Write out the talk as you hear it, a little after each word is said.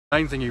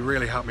Main thing he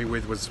really helped me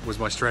with was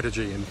my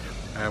strategy,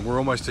 and we're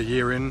almost a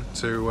year in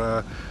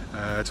to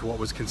what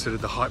was considered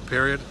the hype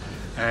period,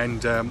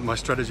 and my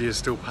strategy is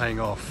still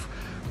paying off.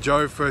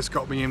 Joe first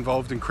got me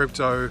involved in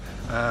crypto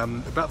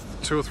about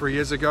 2 or 3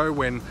 years ago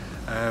when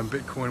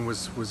Bitcoin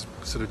was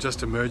sort of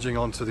just emerging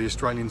onto the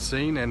Australian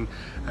scene, and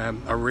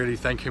I really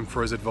thank him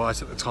for his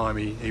advice at the time.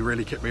 He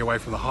really kept me away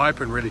from the hype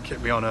and really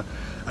kept me on a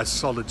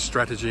solid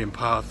strategy and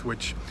path,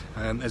 which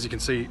as you can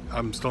see,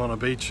 I'm still on a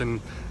beach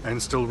and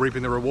still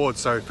reaping the rewards.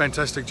 So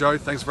fantastic, Joe,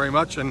 thanks very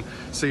much, and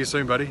see you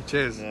soon, buddy.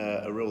 Cheers.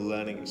 A real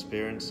learning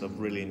experience. I've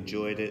really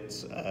enjoyed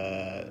it.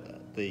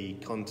 The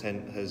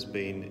content has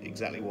been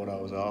exactly what I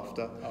was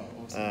after. Oh,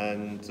 awesome.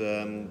 And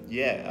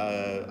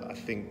I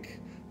think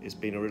it's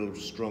been a real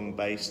strong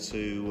base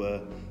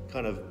to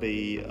kind of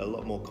be a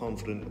lot more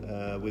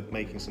confident with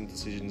making some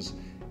decisions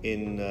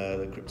in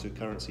the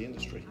cryptocurrency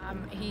industry.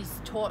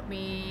 He's taught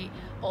me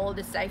all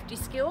the safety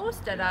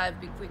skills that I've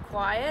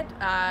required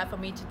for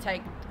me to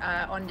take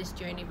on this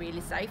journey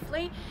really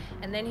safely,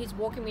 and then he's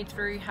walking me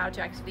through how to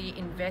actually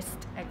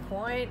invest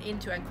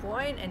into a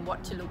coin and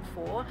what to look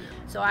for.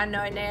 So I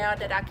know now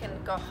that I can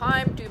go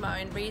home, do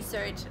my own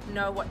research,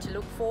 know what to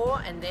look for,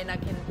 and then I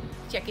can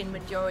check in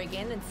with Joe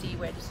again and see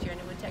where this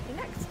journey will take me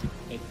next.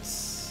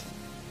 It's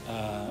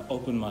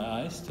opened my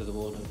eyes to the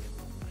world of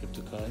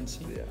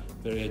cryptocurrency. Yeah.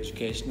 Very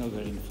educational,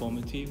 very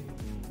informative.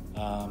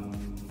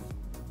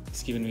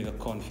 It's given me the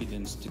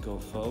confidence to go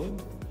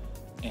forward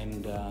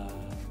and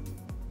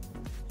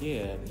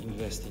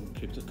invest in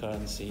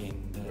cryptocurrency.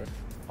 And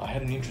I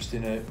had an interest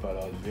in it, but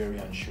I was very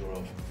unsure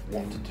of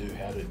what to do,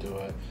 how to do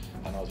it,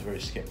 and I was very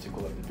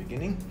skeptical at the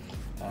beginning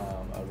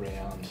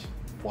around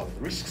what are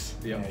the risks.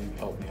 Yeah. You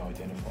helped me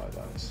identify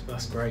those.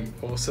 That's great,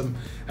 awesome.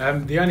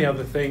 The only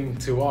other thing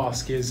to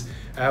ask is,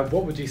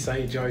 what would you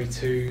say, Joe,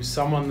 to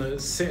someone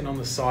that's sitting on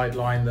the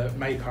sideline that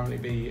may currently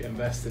be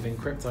invested in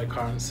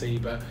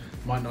cryptocurrency but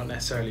might not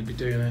necessarily be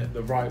doing it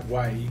the right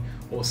way,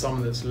 or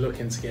someone that's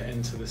looking to get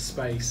into the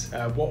space?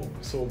 What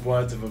sort of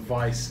words of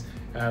advice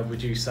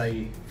would you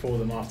say for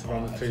them after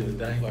running through the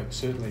day?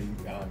 Certainly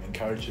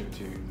encourage them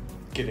to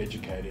get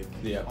educated,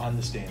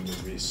 understand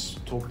the risks,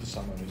 talk to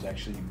someone who's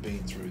actually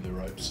been through the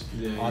ropes,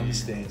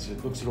 understands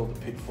it, looks at all the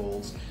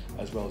pitfalls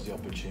as well as the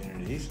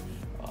opportunities.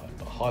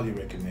 I highly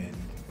recommend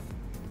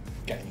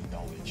gaining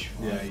knowledge.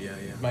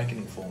 Make an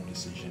informed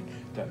decision,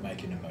 don't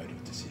make an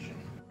emotive decision.